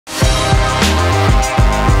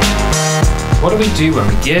What do we do when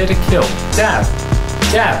we get a kill? Dab.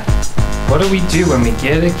 Dab. What do we do when we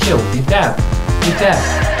get a kill? We dab. We dab.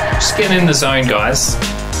 Just getting in the zone, guys.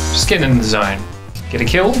 Just getting in the zone. Get a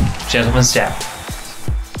kill, gentleman's dab.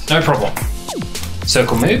 No problem.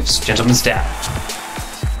 Circle moves, gentleman's dab.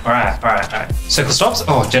 Alright, alright, alright. Circle stops,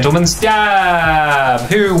 oh, gentleman's dab!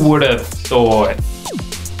 Who would have thought?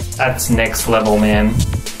 That's next level, man.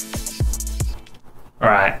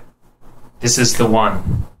 Alright. This is the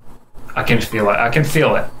one. I can feel it, I can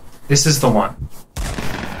feel it. This is the one.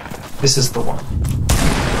 This is the one.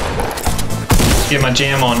 Get my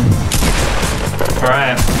jam on.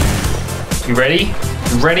 Alright. You ready?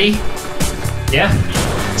 You ready? Yeah?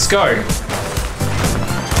 Let's go.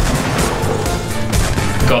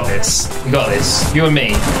 We got this. We got this. You and me.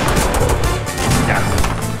 Yeah.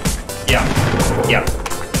 Yeah. Yeah.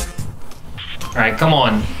 Alright, come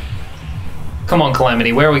on. Come on,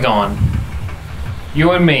 Calamity. Where are we going?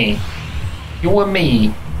 You and me. You and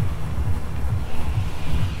me.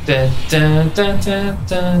 We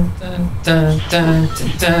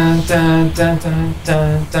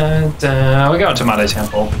got Tomato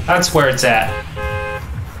Temple. That's where it's at.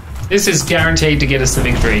 This is guaranteed to get us the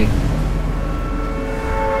victory.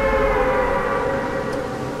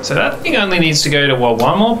 So that thing only needs to go to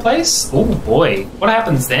one more place? Oh boy. What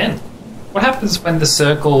happens then? What happens when the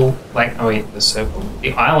circle, like, oh wait, the circle,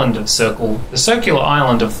 the island of circle, the circular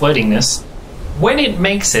island of floatingness, when it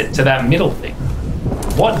makes it to that middle thing?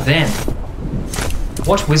 What then?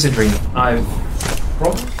 What wizardry? I've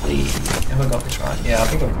probably never got this right. Yeah, I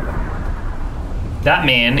think I've got it. That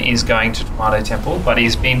man is going to Tomato Temple, but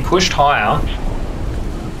he's been pushed higher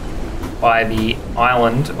by the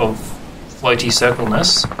island of floaty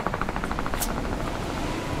circleness.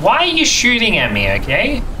 Why are you shooting at me,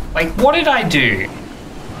 okay? Like, what did I do?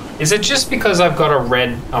 Is it just because I've got a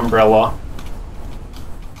red umbrella?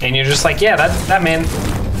 And you're just like, yeah, that man,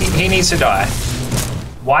 he needs to die.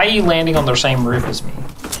 Why are you landing on the same roof as me?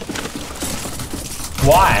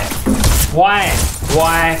 Why? Why?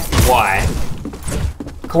 Why? Why?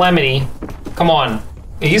 Calamity, come on.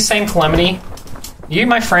 Are you the same Calamity? Are you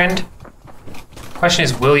my friend? Question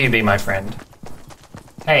is, will you be my friend?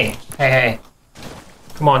 Hey, hey, hey.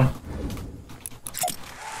 Come on.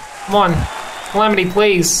 Come on. Calamity,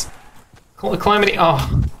 please. Calamity,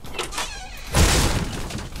 oh.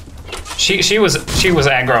 She was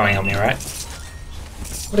aggroing on me, right?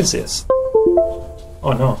 What is this?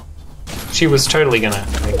 Oh no. She was totally gonna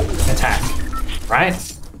attack, right?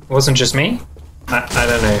 It wasn't just me? I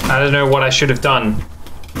don't know. I don't know what I should have done.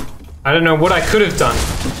 I don't know what I could have done.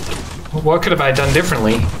 What could have I done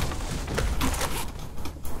differently?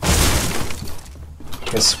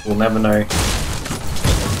 Guess we'll never know.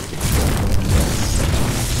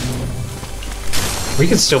 We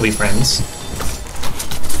could still be friends.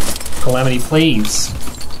 Calamity, please.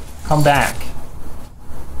 Come back.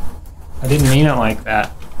 I didn't mean it like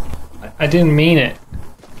that. I didn't mean it.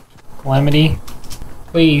 Calamity,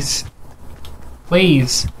 please.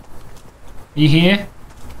 Please. Are you here?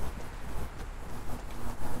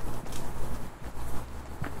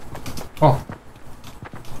 Oh.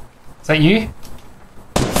 Is that you?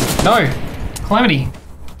 No! Calamity!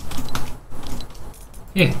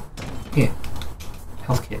 Here. Here.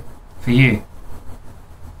 Health kit. For you.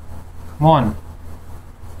 Come on.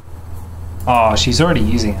 Oh, she's already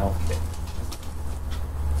using health kit.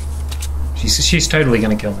 She's totally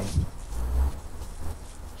gonna kill me.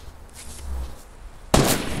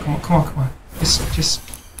 Come on, come on, come on. Just...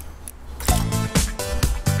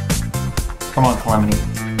 Come on, Calamity.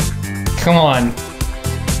 Come on.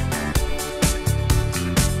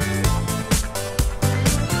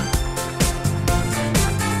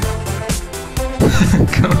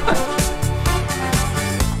 Come on.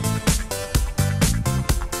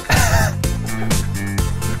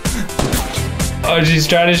 Oh, she's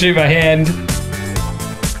trying to shoot my hand.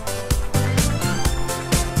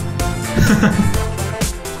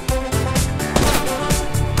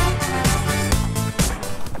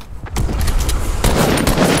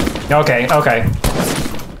 Okay, okay.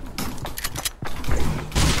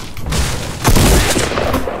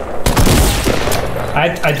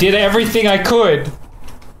 I did everything I could.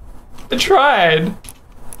 I tried.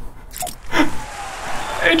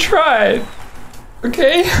 I tried.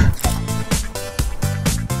 Okay?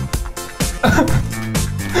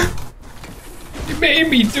 You made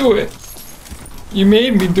me do it. You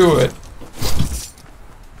made me do it.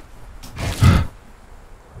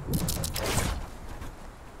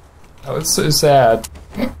 That was so sad.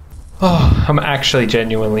 Oh, I'm actually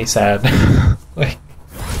genuinely sad. Like,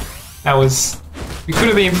 that was... We could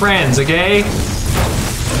have been friends, okay?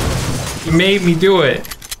 You made me do it.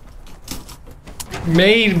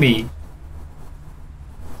 Made me.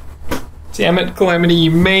 Damn it, Calamity,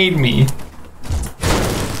 you made me.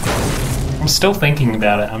 I'm still thinking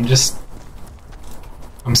about it.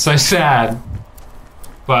 I'm so sad.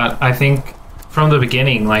 But I think from the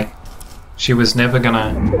beginning, like, she was never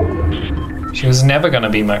gonna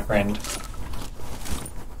be my friend.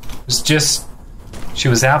 It was just, she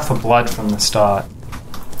was out for blood from the start.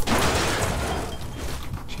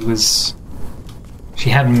 She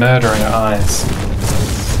had murder in her eyes.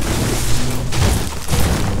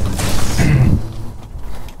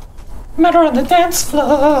 Murder on the dance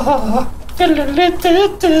floor. Some murder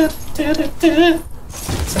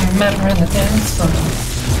on the dance floor.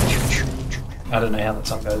 I don't know how that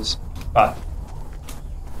song goes, but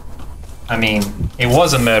I mean, it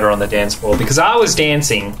was a murder on the dance floor because I was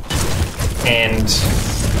dancing and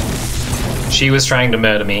she was trying to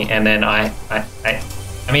murder me, and then I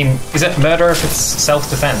mean, is it murder if it's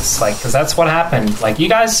self-defense? Like, because that's what happened. Like, you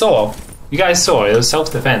guys saw, it was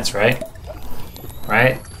self-defense, right?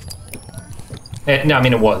 Right? No, I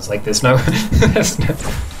mean, it was. Like, there's no,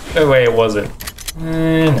 no way it wasn't.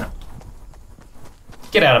 No.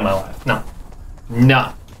 Get out of my life. No.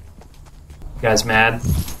 No. You guys mad?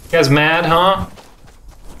 You guys mad, huh?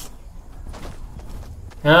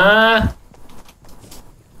 Huh?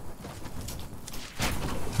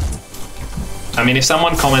 I mean, if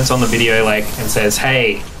someone comments on the video, like, and says,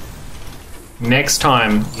 hey, next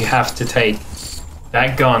time you have to take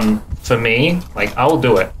that gun for me, like, I will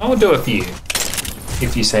do it. I will do it for you.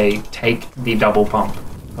 If you say, take the double pump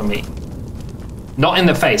for me. Not in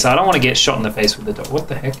the face. I don't want to get shot in the face with the double. What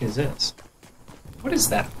the heck is this? What is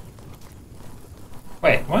that?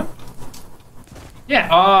 Wait, what? Yeah,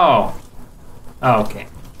 oh. Oh, okay.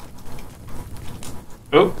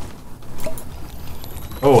 Oh.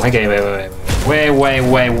 Oh, okay, wait. Wait.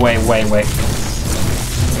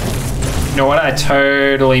 You know what? I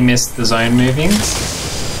totally missed the zone moving.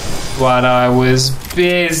 But I was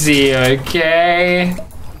busy, okay?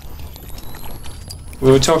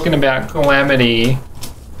 We were talking about Calamity.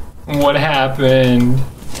 What happened?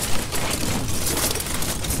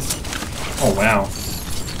 Oh, wow.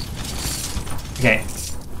 Okay.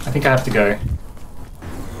 I think I have to go.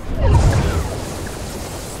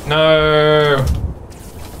 No!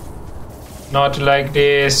 Not like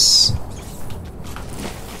this.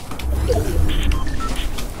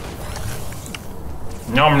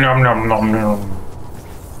 Nom nom nom nom nom.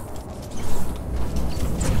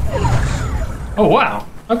 Oh wow.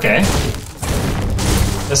 Okay.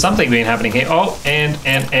 There's something been happening here. Oh, and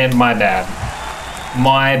my bad.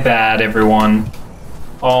 My bad, everyone.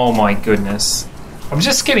 Oh my goodness. I'm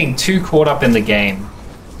just getting too caught up in the game.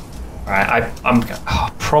 Alright,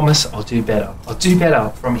 I promise I'll do better. I'll do better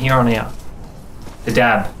from here on out. The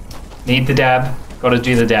dab. Need the dab. Gotta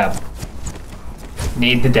do the dab.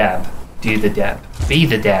 Need the dab. Do the dab. Be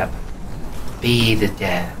the dab. Be the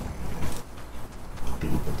dab. Be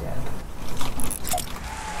the dab.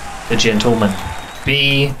 The gentleman.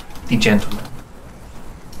 Be the gentleman.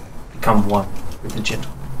 Become one with the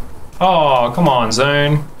gentleman. Oh, come on,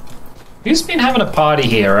 Zone. Who's been having a party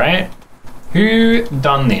here, right? Who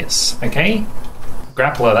done this, okay?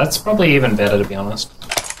 Grappler, that's probably even better, to be honest.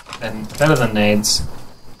 Better than nades.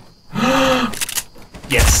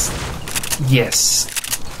 Yes. Yes.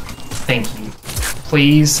 Thank you.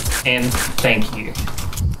 Please and thank you.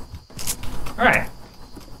 Alright.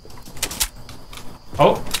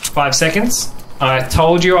 Oh, 5 seconds. I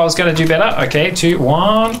told you I was going to do better. Okay, 2,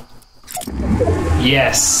 1.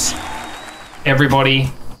 Yes.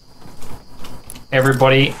 Everybody.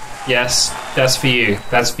 Everybody. Yes. That's for you.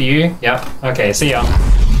 That's for you. Yep. Okay, see ya.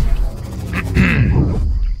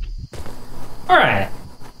 Alright.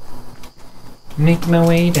 Make my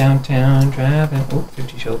way downtown, driving. Oh,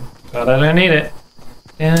 50 shield. But I don't need it.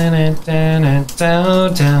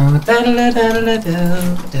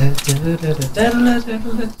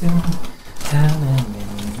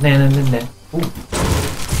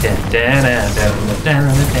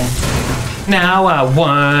 Now I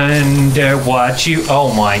wonder what you.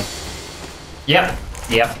 Oh my. Yep.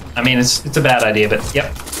 I mean, it's a bad idea, but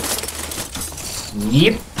yep.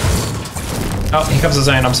 Yep. Oh, here comes the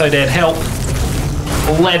zone. I'm so dead. Help.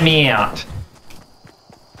 Let me out.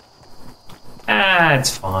 Ah,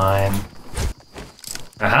 it's fine.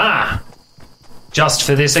 Aha! Just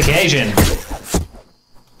for this occasion.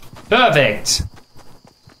 Perfect.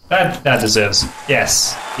 That deserves.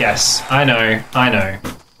 Yes. I know.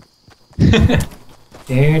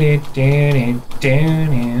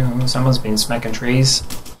 Someone's been smacking trees.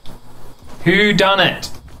 Who done it?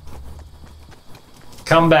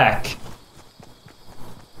 Come back.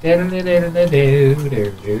 I'm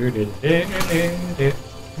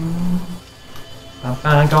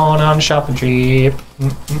going on a shopping trip.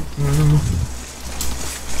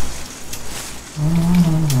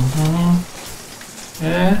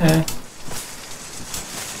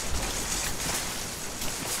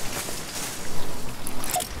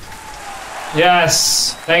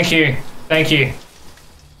 Yes, thank you, thank you.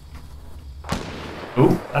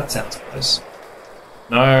 Ooh, that sounds close.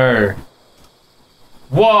 No.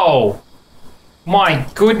 Whoa! My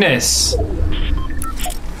goodness!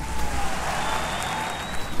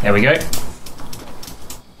 There we go.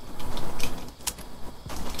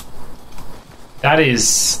 That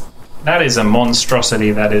is a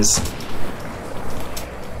monstrosity, that is.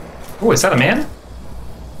 Oh, is that a man?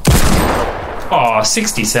 Oh,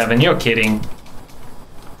 67, you're kidding.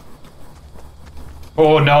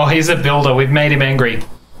 Oh no, he's a builder, we've made him angry.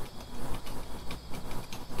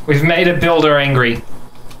 We've made a builder angry.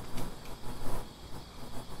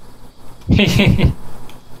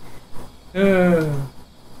 Ooh.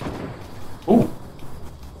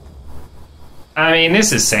 I mean,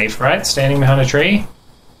 this is safe, right? Standing behind a tree.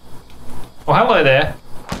 Oh, hello there.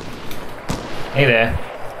 Hey there.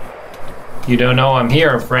 You don't know I'm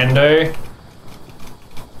here, friendo.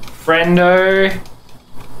 Friendo.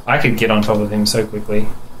 I could get on top of him so quickly.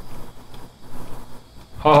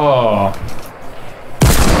 Oh.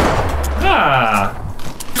 Ah.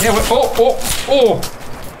 Yeah, oh.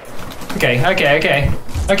 Okay.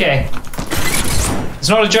 Okay. It's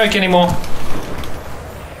not a joke anymore.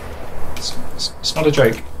 It's not a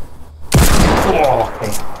joke. Oh,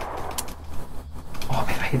 okay. Oh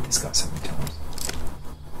man, I hit this guy so many times.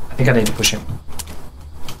 I think I need to push him.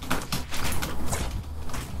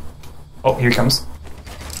 Oh, here he comes.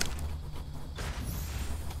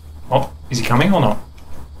 Oh, is he coming or not?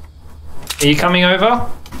 Are you coming over?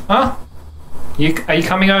 Huh? Are you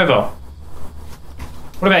coming over?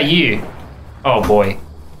 What about you? Oh boy.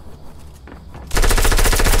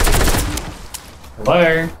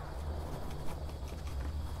 Hello?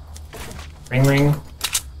 Ring ring.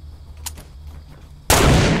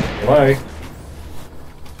 Hello?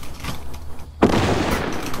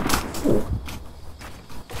 Ooh.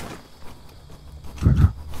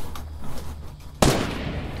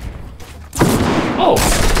 Oh!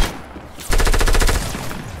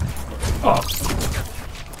 Oh.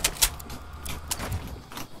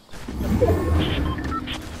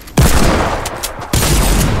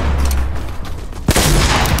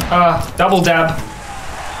 Double dab.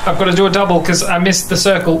 I've got to do a double because I missed the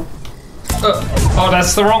circle. Oh,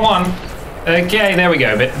 that's the wrong one. Okay, there we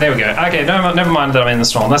go. There we go. Okay, no, never mind that I'm in the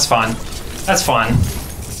storm. That's fine. That's fine.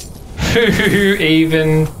 Who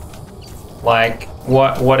even? Like,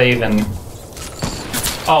 what even?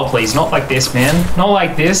 Oh, please, not like this, man. Not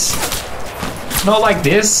like this. Not like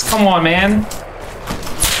this. Come on, man.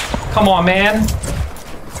 Come on, man.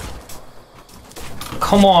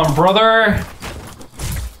 Come on, brother.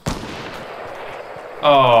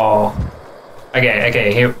 Oh.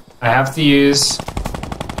 Okay, here. I have to use...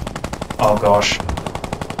 Oh, gosh.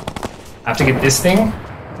 I have to get this thing.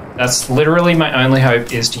 That's literally my only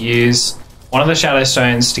hope, is to use one of the shadow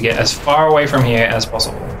stones to get as far away from here as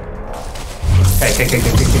possible. Okay.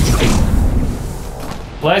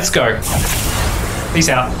 Let's go. Peace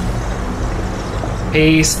out.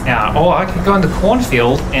 Peace out. Oh, I can go in the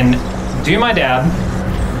cornfield and do my dab.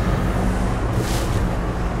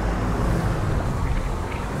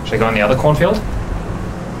 Should I go in the other cornfield?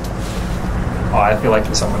 Oh, I feel like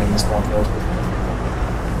there's someone in this cornfield.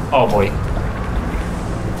 Oh boy.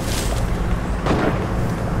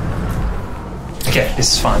 Okay,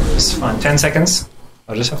 this is fine. This is fine. 10 seconds.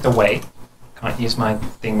 I'll just have to wait. Can't use my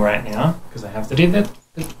thing right now because I have to do the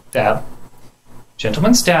dab.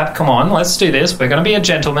 Gentleman's dab. Come on, let's do this. We're going to be a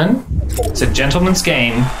gentleman. It's a gentleman's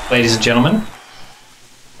game, ladies and gentlemen.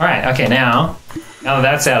 All right. Okay, now that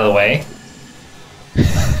that's out of the way,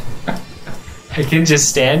 I can just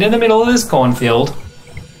stand in the middle of this cornfield.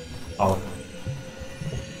 Oh.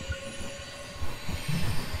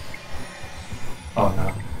 Oh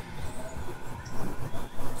no.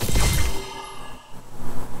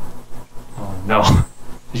 Oh no.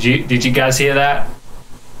 Did you guys hear that?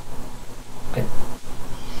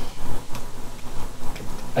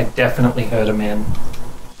 I definitely heard a man.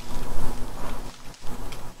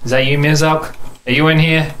 Is that you, Muselk? Are you in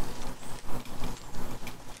here?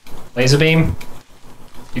 Lazarbeam?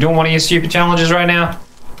 You doing one of your stupid challenges right now?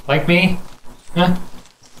 Like me? Huh?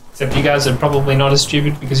 Except you guys are probably not as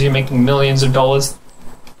stupid because you're making millions of dollars.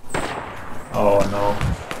 Oh no.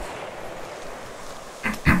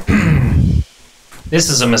 This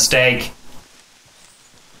is a mistake.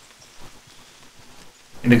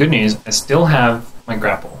 And the good news, I still have my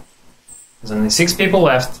grapple. There's only 6 people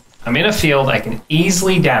left. I'm in a field. I can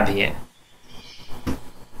easily dab here.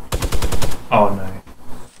 Oh no.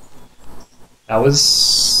 That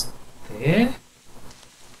was... there?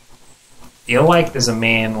 Feel like there's a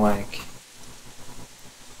man, like...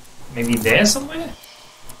 maybe there somewhere?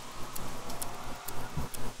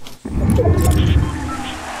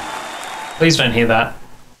 Please don't hear that.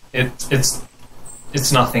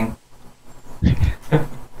 It's nothing.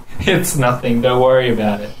 It's nothing, don't worry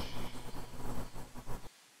about it.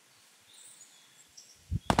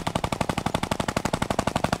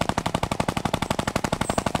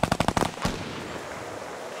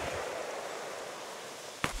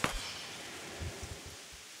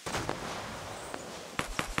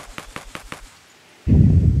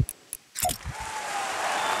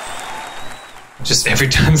 Just every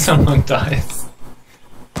time someone dies.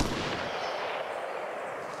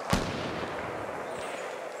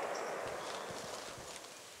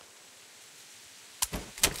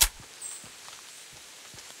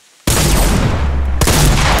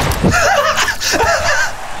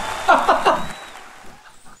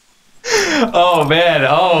 Oh man,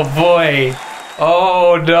 oh boy.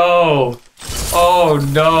 Oh no. Oh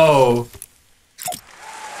no.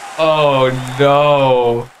 Oh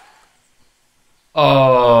no.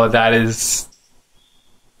 Oh, that is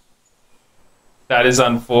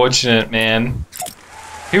unfortunate, man.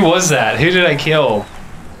 Who was that? Who did I kill?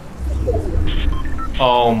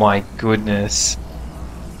 Oh my goodness.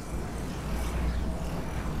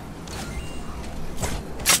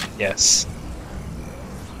 Yes.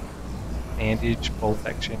 Bandage, bolt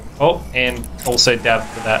action. Oh, and also dab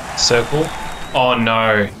for that circle. Oh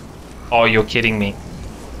no. Oh, you're kidding me.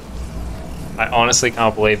 I honestly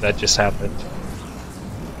can't believe that just happened.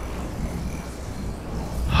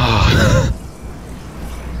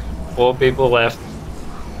 4 people left.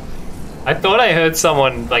 I thought I heard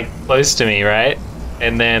someone like close to me, right?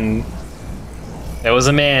 And then there was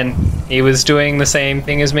a man. He was doing the same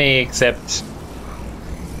thing as me, except...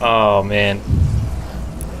 oh man.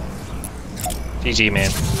 GG, man.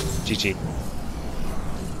 GG.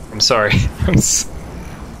 I'm sorry. I'm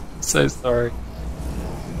so sorry.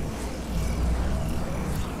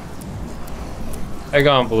 I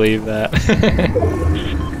can't believe that.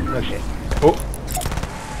 Okay. Oh.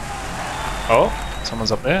 Oh,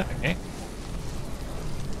 someone's up there. Okay.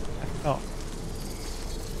 Oh.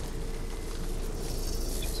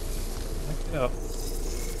 Back it up.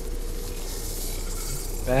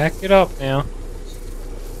 Back it up now.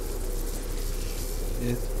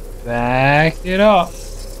 Just back it up.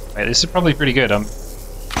 Wait, this is probably pretty good.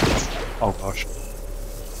 Oh gosh.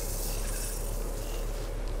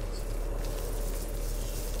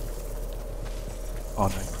 Oh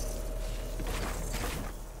no.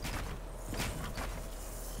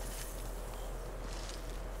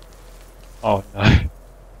 Oh no.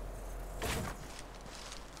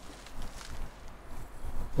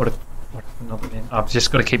 What if another man? Oh, I've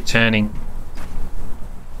just got to keep turning.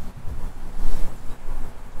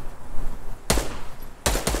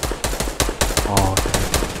 Oh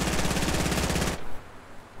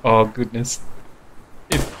no. Oh goodness.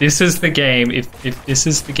 If this is the game, if this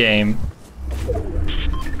is the game.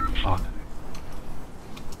 Oh no.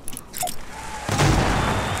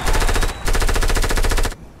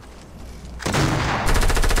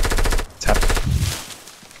 It's happening.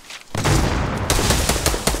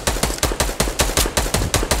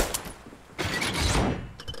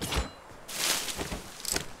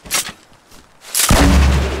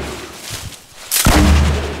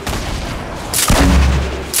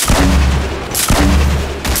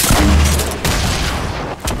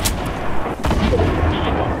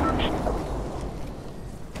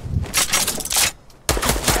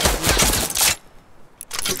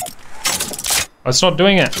 Oh, it's not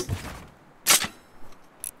doing it.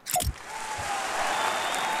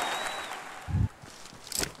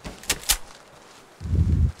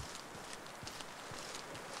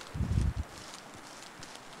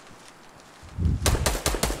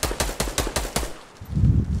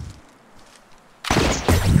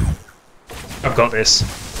 I've got this.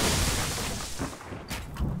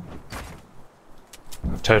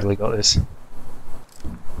 I've totally got this.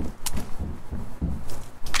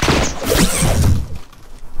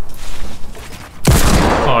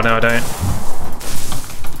 Oh no, I don't.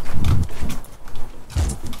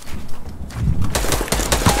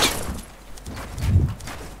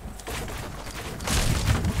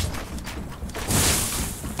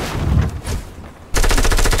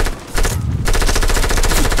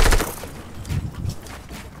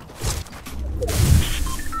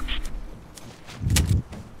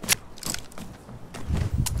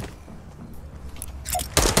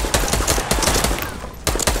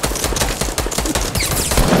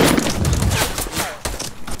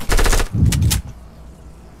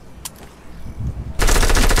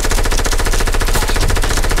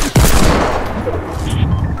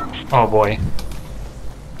 Oh boy.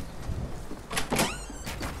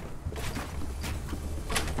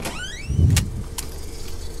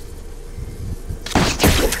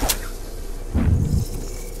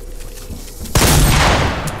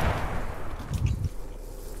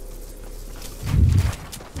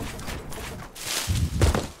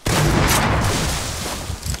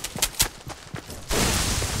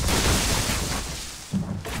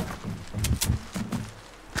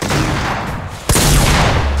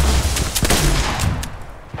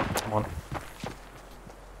 Come on.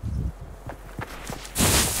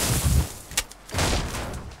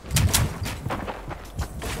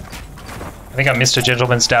 I think I missed a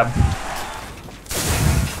gentleman stab.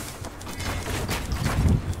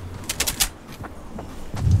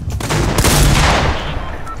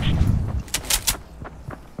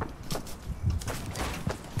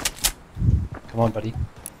 Come on, buddy.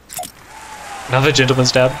 Another gentleman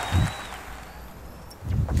stab.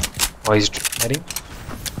 Oh, he's heading.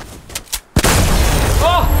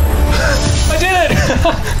 Oh! I did it!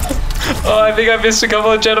 Oh, I think I missed a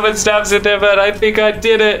couple of gentleman stabs in there, but I think I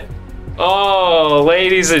did it. Oh,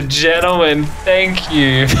 ladies and gentlemen, thank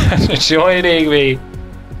you for joining me.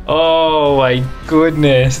 Oh my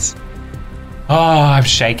goodness. Oh, I'm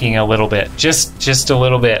shaking a little bit. Just a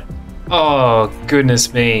little bit. Oh,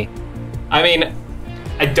 goodness me. I mean,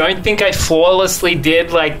 I don't think I flawlessly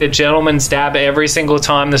did like the gentleman stab every single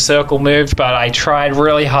time the circle moved, but I tried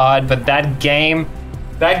really hard. But that game,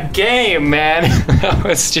 man, that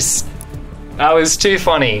was too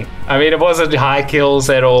funny. I mean, it wasn't high kills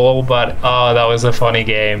at all, but oh, that was a funny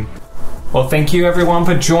game. Well, thank you everyone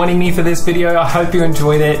for joining me for this video. I hope you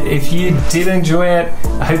enjoyed it. If you did enjoy it,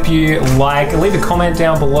 I hope you leave a comment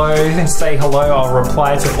down below, say hello, I'll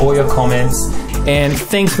reply to all your comments. And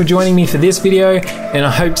thanks for joining me for this video, and I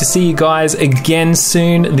hope to see you guys again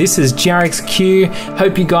soon. This is JarraxQ.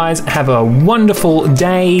 Hope you guys have a wonderful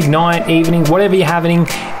day, night, evening, whatever you're having,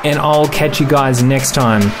 and I'll catch you guys next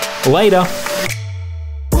time. Later.